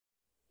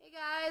Hey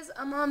guys,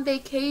 I'm on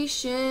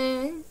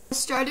vacation. I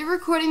started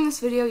recording this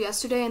video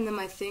yesterday and then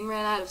my thing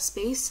ran out of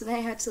space, so then I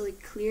had to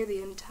like clear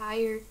the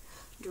entire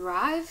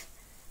drive,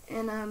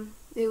 and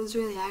it was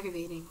really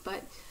aggravating.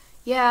 But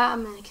yeah,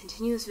 I'm gonna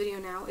continue this video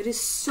now. It is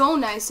so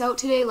nice out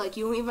today, like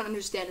you won't even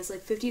understand. It's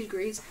like 50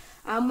 degrees.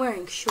 I'm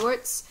wearing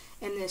shorts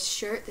and this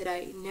shirt that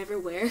I never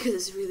wear because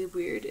it's really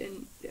weird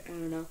and I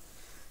don't know.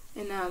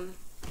 And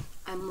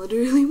I'm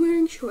literally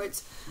wearing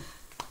shorts.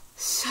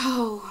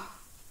 So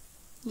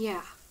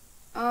yeah.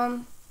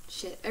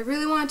 Shit. I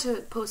really wanted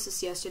to post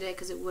this yesterday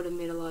because it would have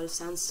made a lot of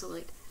sense to,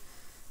 like,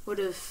 would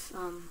have,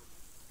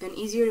 been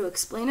easier to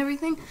explain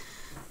everything.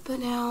 But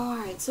now,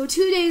 alright. So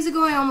 2 days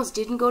ago, I almost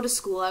didn't go to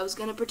school. I was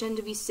gonna pretend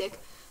to be sick.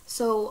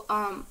 So,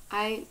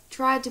 I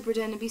tried to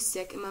pretend to be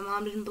sick, and my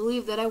mom didn't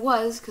believe that I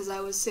was because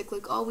I was sick,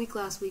 like, all week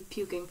last week,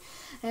 puking.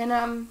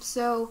 And,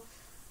 so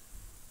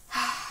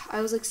I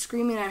was, like,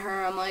 screaming at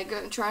her. I'm,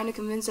 like, trying to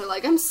convince her,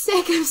 like, I'm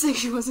sick.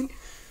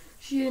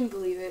 She didn't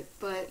believe it,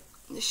 but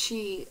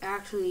she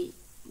actually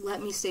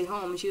let me stay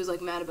home. She was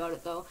like mad about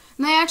it though.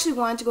 And I actually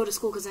wanted to go to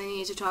school because I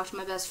needed to talk to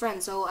my best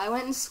friend. So I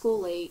went to school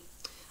late.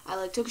 I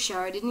like took a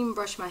shower. I didn't even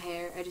brush my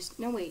hair. I just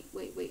wait.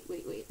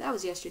 That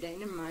was yesterday.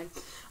 Never mind.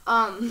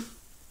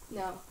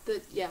 Yeah.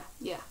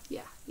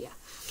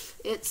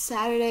 It's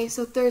Saturday,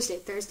 so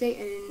Thursday.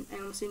 I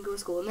almost didn't go to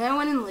school. And then I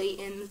went in late,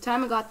 and the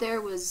time I got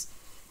there was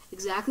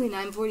exactly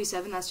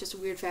 9:47. That's just a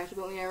weird fact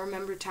about me. I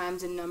remember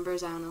times and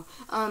numbers. I don't know.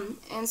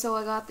 And so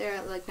I got there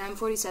at like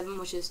 9:47,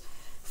 which is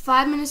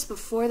 5 minutes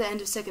before the end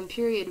of second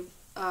period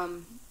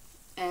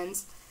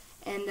ends,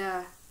 and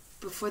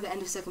before the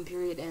end of second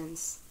period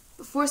ends.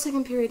 Before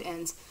second period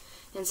ends.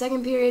 In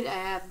second period, I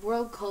have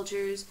world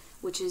cultures,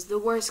 which is the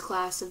worst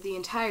class of the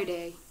entire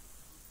day.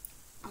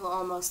 Well,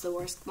 almost the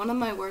worst. One of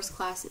my worst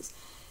classes.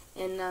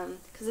 And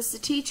because it's the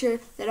teacher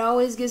that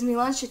always gives me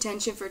lunch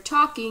attention for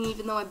talking,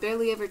 even though I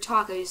barely ever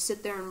talk. I just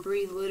sit there and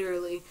breathe,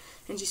 literally.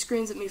 And she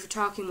screams at me for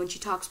talking when she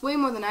talks way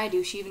more than I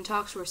do. She even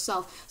talks to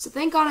herself. So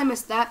thank God I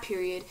missed that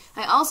period.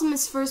 I also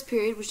missed first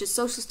period, which is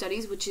social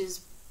studies, which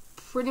is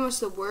pretty much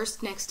the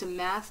worst next to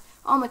math.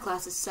 All my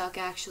classes suck,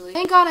 actually.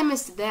 Thank God I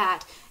missed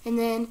that. And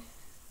then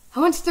I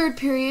went to third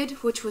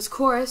period, which was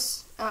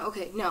chorus.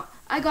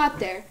 I got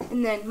there,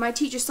 and then my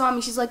teacher saw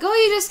me. She's like, "Oh,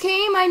 you just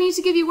came? I need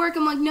to give you work."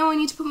 I'm like, "No, I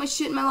need to put my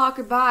shit in my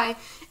locker. Bye."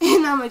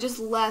 And I just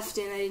left,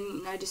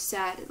 and I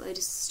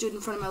just stood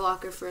in front of my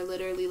locker for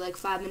literally like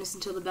 5 minutes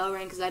until the bell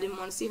rang because I didn't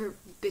want to see her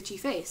bitchy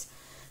face.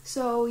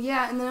 So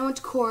yeah, and then I went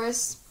to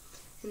chorus,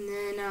 and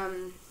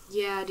then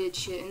yeah, I did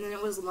shit, and then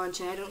it was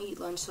lunch, and I don't eat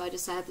lunch, so I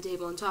just sat at the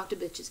table and talked to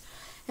bitches.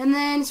 And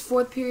then it's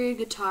fourth period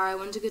guitar. I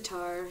went to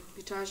guitar.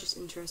 Guitar's just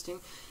interesting,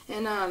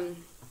 and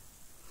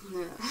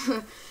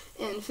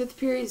and fifth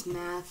period is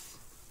math.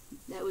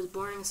 That was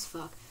boring as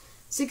fuck.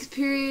 Sixth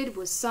period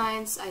was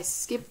science. I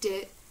skipped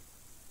it.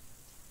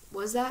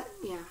 Was that?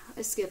 Yeah,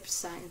 I skipped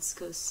science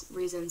because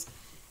reasons.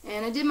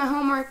 And I did my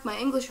homework, my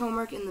English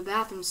homework, in the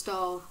bathroom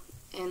stall,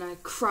 and I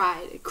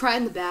cried. I cried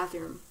in the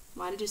bathroom.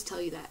 Why did I just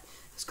tell you that?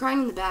 I was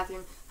crying in the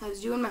bathroom. I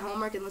was doing my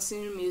homework and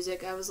listening to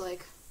music. I was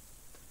like,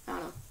 I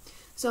don't know.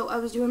 So I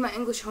was doing my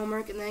English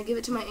homework, and then I give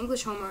it to my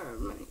English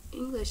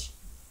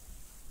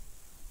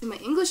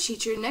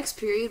teacher next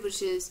period,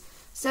 which is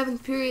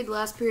seventh period,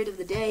 last period of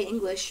the day,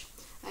 English.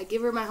 I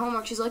give her my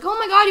homework. She's like, "Oh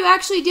my God, you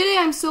actually did it.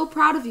 I'm so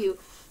proud of you.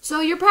 So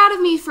you're proud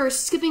of me for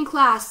skipping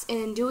class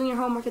and doing your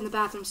homework in the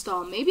bathroom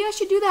stall. Maybe I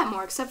should do that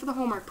more, except for the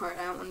homework part.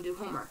 I don't want to do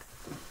homework."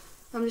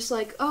 I'm just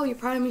like, "Oh, you're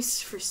proud of me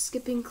for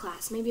skipping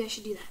class. Maybe I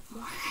should do that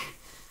more."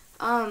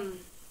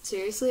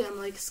 Seriously, I'm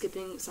like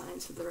skipping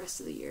science for the rest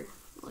of the year.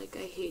 Like,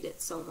 I hate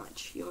it so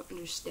much. You don't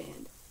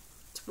understand.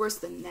 It's worse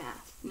than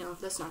math. No,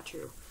 that's not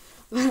true.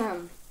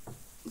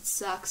 It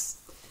sucks.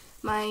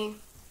 My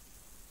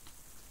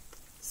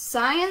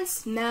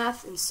science,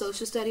 math, and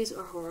social studies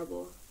are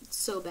horrible. It's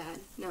so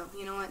bad. No,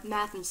 you know what?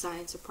 Math and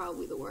science are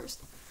probably the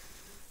worst.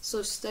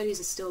 Social studies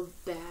is still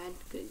bad.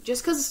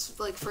 Just because it's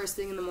like first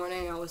thing in the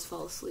morning, I always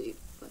fall asleep.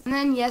 And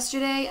then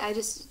yesterday, I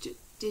just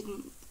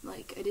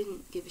I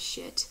didn't give a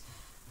shit.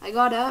 I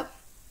got up.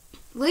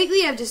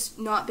 Lately, I've just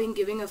not been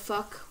giving a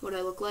fuck what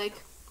I look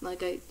like.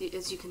 Like,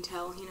 as you can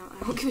tell, you know,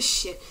 I don't give a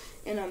shit.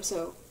 And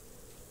so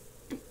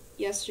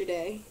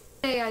yesterday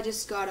I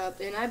just got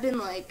up, and I've been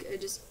like, I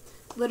just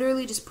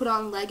literally just put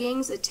on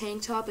leggings, a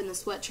tank top, and the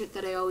sweatshirt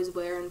that I always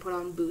wear, and put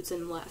on boots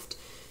and left.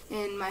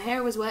 And my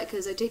hair was wet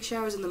because I take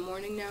showers in the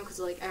morning now because,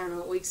 like, I don't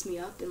know, it wakes me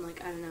up, and,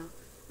 like, I don't know,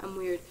 I'm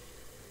weird.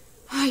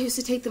 I used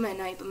to take them at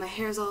night, but my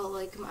hair's all,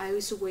 like, I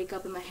used to wake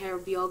up and my hair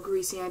would be all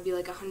greasy and I'd be,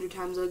 like, 100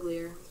 times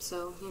uglier.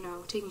 So, you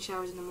know, taking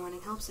showers in the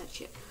morning helps that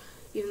shit,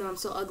 even though I'm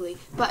still ugly.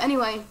 But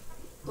anyway,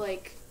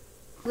 like,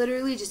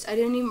 literally just, I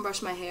didn't even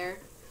brush my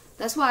hair.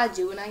 That's what I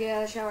do when I get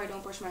out of the shower. I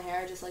don't brush my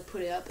hair. I just, like,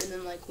 put it up, and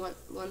then, like,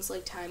 once,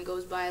 like, time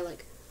goes by,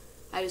 like,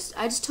 I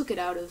just took it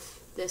out of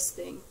this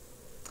thing.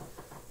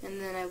 And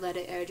then I let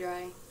it air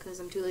dry because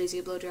I'm too lazy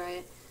to blow dry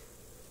it.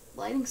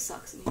 Lighting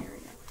sucks in here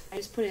right now. I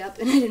just put it up,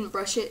 and I didn't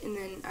brush it, and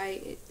then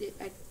I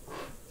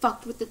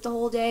fucked with it the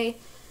whole day.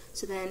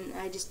 So then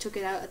I just took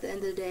it out at the end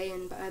of the day,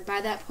 and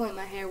by that point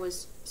my hair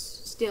was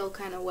still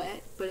kind of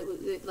wet, but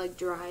it like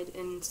dried,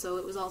 and so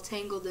it was all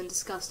tangled and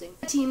disgusting.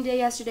 Team day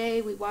yesterday,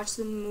 we watched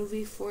the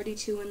movie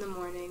 42 in the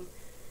morning,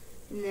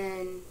 and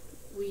then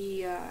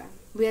we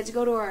had to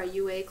go to our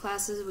UA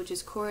classes, which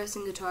is chorus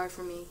and guitar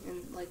for me,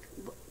 and like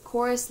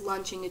chorus,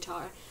 lunch, and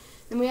guitar.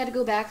 Then we had to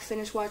go back,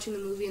 finish watching the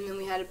movie, and then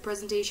we had a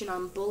presentation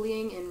on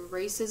bullying and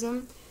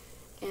racism,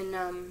 and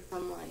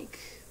on like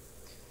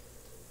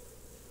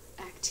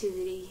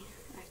activity.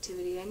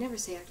 I never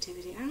say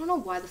activity. I don't know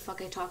why the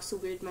fuck I talk so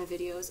weird in my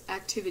videos.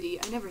 Activity.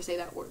 I never say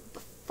that word. The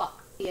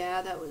fuck.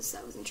 Yeah, that was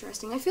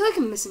interesting. I feel like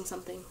I'm missing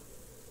something.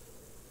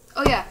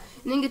 Oh yeah,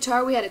 and in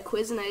guitar we had a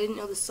quiz, and I didn't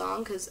know the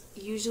song because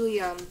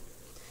usually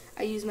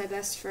I use my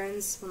best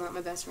friend's, well, not my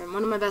best friend,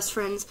 one of my best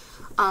friends,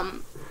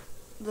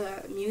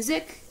 the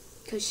music,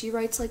 because she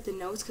writes like the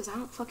notes, because I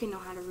don't fucking know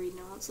how to read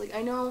notes. Like,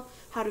 I know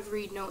how to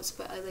read notes,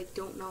 but I like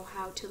don't know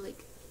how to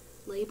like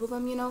label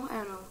them, you know? I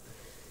don't know.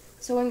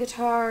 So in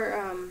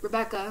guitar,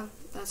 Rebecca,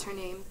 that's her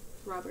name,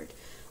 Robert,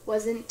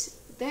 wasn't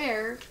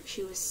there.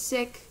 She was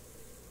sick,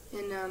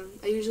 and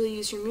I usually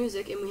use her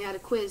music, and we had a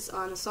quiz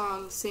on the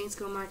song Saints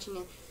Go Marching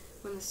In,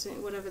 when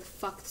whatever the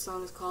fuck the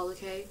song is called,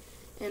 okay?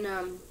 And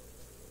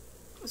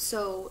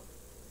so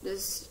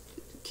this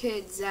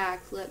kid,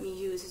 Zach, let me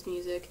use his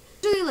music.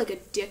 He's usually like a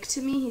dick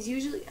to me. He's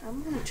usually,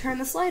 I'm gonna turn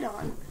this light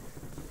on.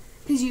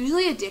 He's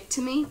usually a dick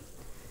to me,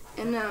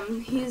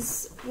 and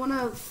he's one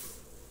of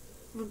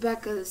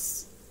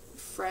Rebecca's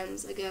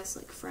friends, I guess,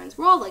 like friends.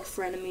 We're all like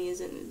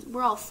frenemies, and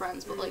we're all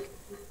friends, but like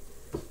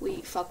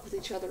we fuck with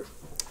each other.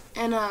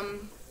 And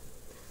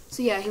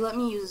so yeah, he let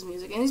me use his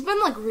music, and he's been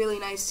like really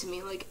nice to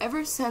me, like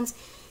ever since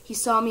he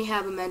saw me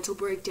have a mental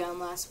breakdown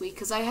last week,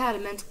 because I had a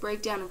mental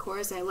breakdown in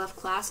chorus, and I left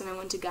class and I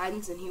went to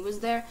guidance, and he was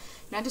there,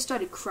 and I just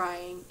started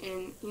crying.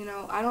 And you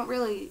know, I don't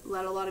really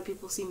let a lot of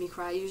people see me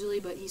cry usually,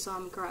 but he saw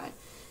me cry,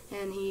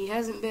 and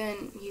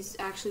he's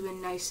actually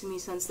been nice to me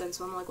since then.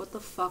 So I'm like, what the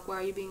fuck, why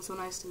are you being so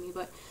nice to me?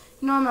 But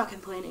you know, I'm not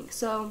complaining.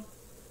 So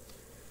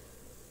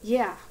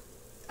yeah,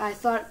 I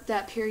thought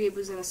that period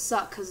was gonna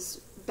suck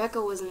because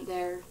Becca wasn't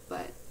there,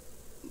 but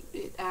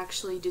it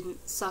actually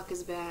didn't suck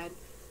as bad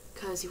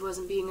because he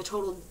wasn't being a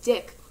total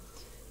dick.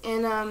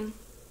 And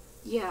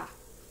yeah,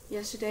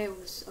 yesterday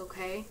was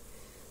okay.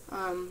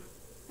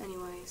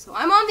 Anyway, so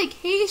I'm on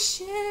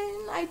vacation.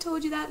 I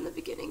told you that in the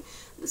beginning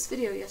of this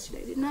video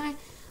yesterday, didn't I?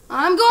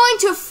 I'm going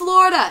to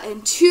Florida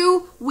in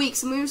 2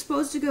 weeks, and we were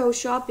supposed to go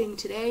shopping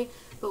today,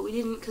 but we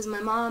didn't because my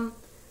mom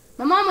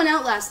went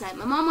out last night.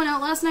 My mom went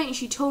out last night, and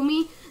she told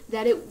me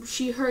that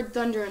she heard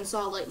thunder and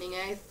saw lightning.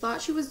 And I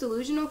thought she was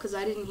delusional because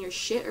I didn't hear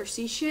shit or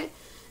see shit.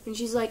 And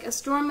she's like, a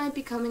storm might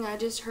be coming. I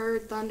just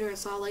heard thunder and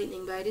saw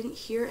lightning, but I didn't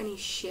hear any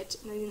shit,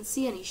 and I didn't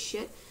see any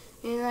shit,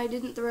 and I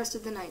didn't the rest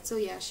of the night. So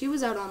yeah, she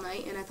was out all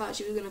night, and I thought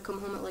she was going to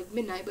come home at like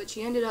midnight, but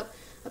she ended up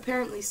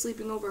apparently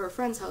sleeping over her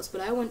friend's house.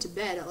 But I went to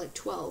bed at like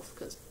 12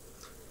 because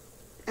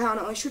I don't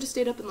know, I should have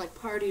stayed up and like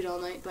partied all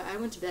night, but I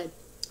went to bed,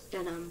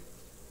 and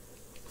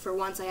for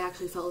once I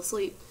actually fell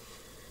asleep.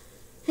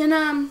 And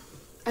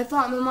I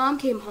thought my mom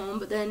came home,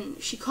 but then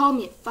she called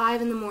me at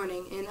 5 in the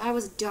morning, and I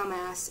was a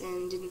dumbass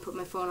and didn't put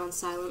my phone on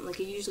silent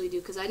like I usually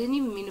do, because I didn't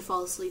even mean to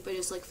fall asleep. I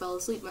just like fell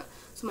asleep.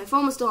 So my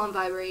phone was still on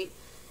vibrate,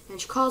 and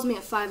she calls me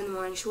at 5 in the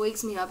morning. She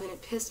wakes me up, and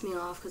it pissed me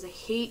off because I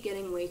hate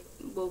getting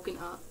woken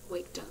up.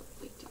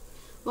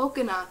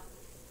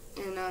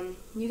 And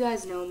you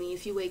guys know me.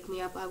 If you wake me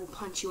up, I will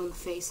punch you in the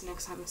face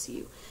next time I see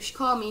you. She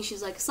called me.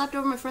 She's like, I slept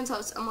over at my friend's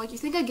house. I'm like, you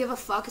think I give a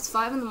fuck? It's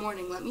 5 in the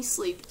morning. Let me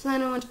sleep. So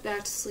then I went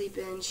back to sleep,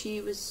 and she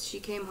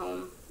came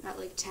home at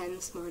like 10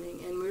 this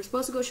morning, and we were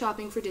supposed to go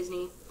shopping for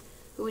Disney,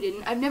 but we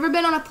didn't. I've never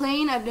been on a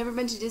plane. I've never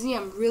been to Disney.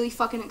 I'm really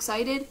fucking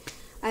excited.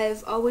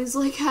 I've always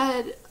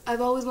wanted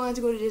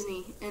to go to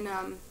Disney, and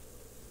I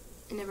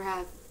never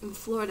have. In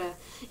Florida,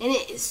 and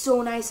it is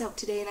so nice out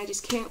today, and I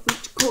just can't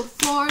wait to go to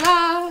Florida.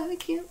 I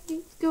can't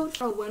wait to go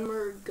to when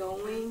we're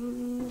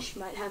going. She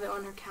might have it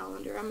on her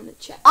calendar. I'm gonna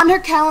check. On her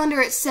calendar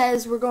it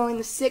says we're going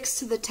the 6th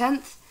to the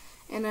 10th,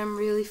 and I'm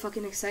really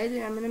fucking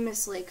excited. I'm gonna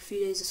miss like a few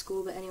days of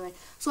school, but anyway.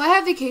 So I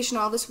have vacation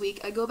all this week.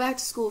 I go back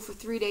to school for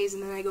 3 days,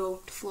 and then I go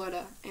to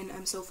Florida, and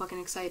I'm so fucking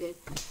excited.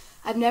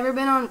 I've never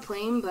been on a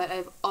plane, but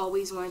I've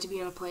always wanted to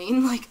be on a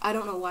plane. Like, I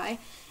don't know why.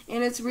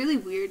 And it's really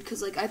weird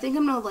because, like, I think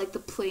I'm going to like the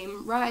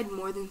plane ride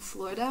more than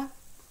Florida.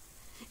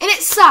 And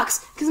it sucks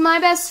because my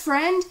best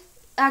friend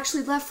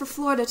actually left for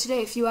Florida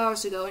today a few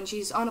hours ago, and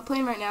she's on a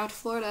plane right now to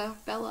Florida.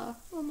 Bella.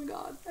 Oh my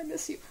god, I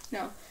miss you.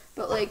 No,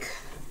 but, like,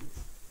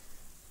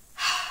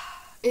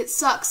 it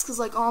sucks because,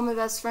 like, all my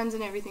best friends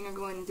and everything are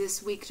going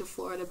this week to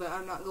Florida, but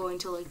I'm not going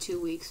till, like,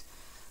 2 weeks.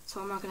 So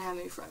I'm not going to have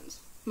any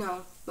friends.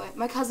 No, but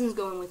my cousin's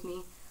going with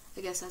me.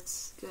 I guess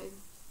that's good.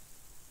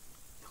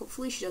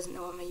 Hopefully she doesn't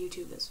know what my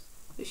YouTube is.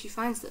 If she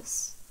finds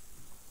this,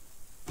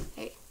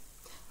 hey.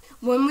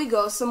 When we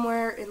go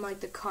somewhere in like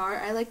the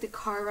car, I like the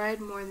car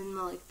ride more than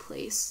the like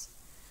place.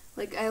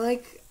 Like I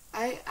like,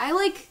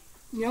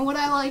 you know what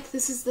I like?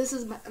 This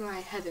is my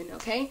heaven,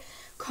 okay?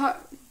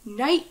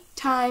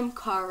 Nighttime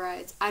car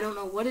rides. I don't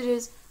know what it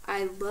is.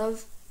 I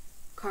love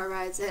car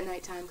rides at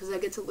nighttime because I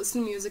get to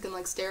listen to music and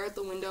like stare at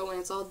the window when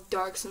it's all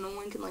dark so no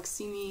one can like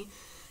see me.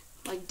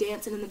 like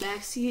dancing in the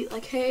back seat,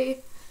 like, hey,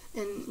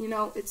 and you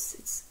know,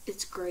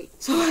 it's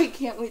great. So I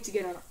can't wait to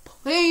get on a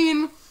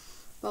plane.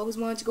 I've always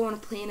wanted to go on a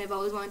plane. I've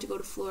always wanted to go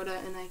to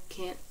Florida, and I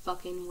can't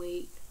fucking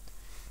wait.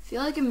 I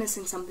feel like I'm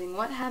missing something.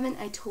 What haven't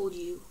I told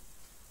you?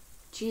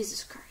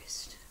 Jesus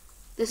Christ.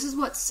 This is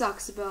what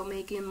sucks about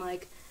making,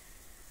 like,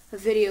 a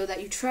video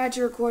that you tried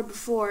to record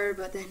before,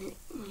 but then,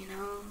 you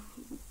know,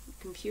 the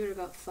computer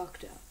got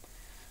fucked up.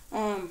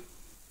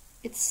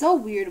 It's so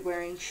weird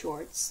wearing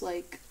shorts.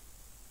 Like,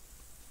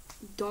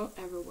 don't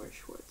ever wear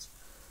shorts.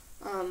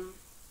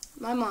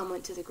 My mom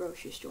went to the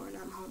grocery store, and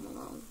I'm home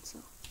alone, so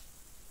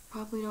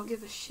probably don't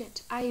give a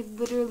shit. I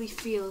literally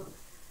feel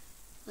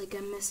like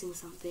I'm missing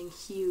something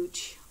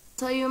huge.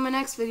 I'll tell you in my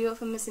next video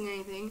if I'm missing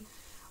anything.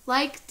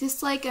 Like,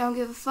 dislike, I don't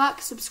give a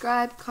fuck.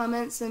 Subscribe,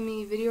 comment, send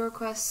me video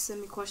requests,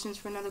 send me questions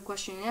for another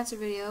question and answer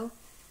video.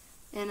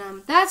 And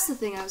that's the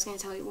thing I was going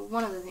to tell you. Well,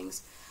 one of the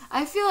things.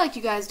 I feel like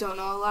you guys don't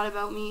know a lot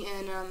about me,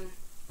 and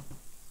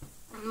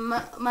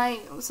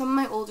some of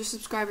my older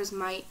subscribers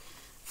might,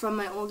 from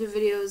my older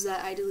videos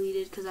that I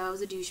deleted because I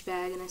was a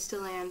douchebag, and I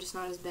still am, just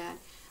not as bad.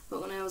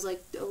 But when I was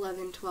like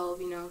 11,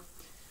 12, you know.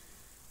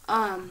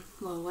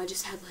 Well, I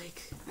just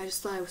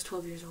thought I was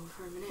 12 years old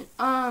for a minute.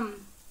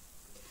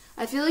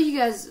 I feel like you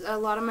guys, a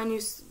lot of my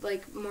new,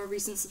 like, more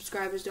recent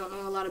subscribers don't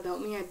know a lot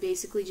about me. I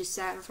basically just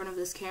sat in front of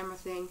this camera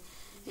thing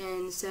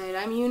and said,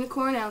 I'm a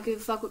unicorn, I don't give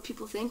a fuck what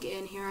people think,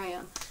 and here I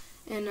am.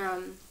 And,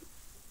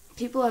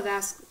 people have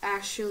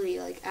actually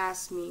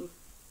asked me,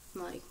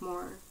 like,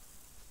 more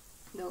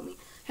about me.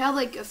 I had,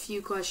 like, a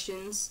few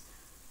questions,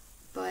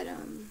 but,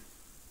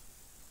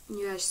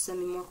 you guys should send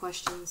me more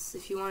questions.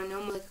 If you want to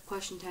know more, like, a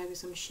question tag or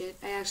some shit.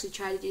 I actually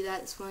tried to do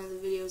that. It's one of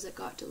the videos that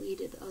got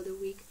deleted the other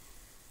week.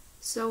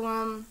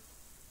 So,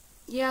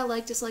 yeah,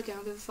 like, dislike, I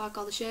don't give a fuck,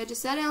 all the shit I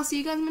just said, and I'll see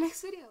you guys in my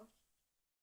next video.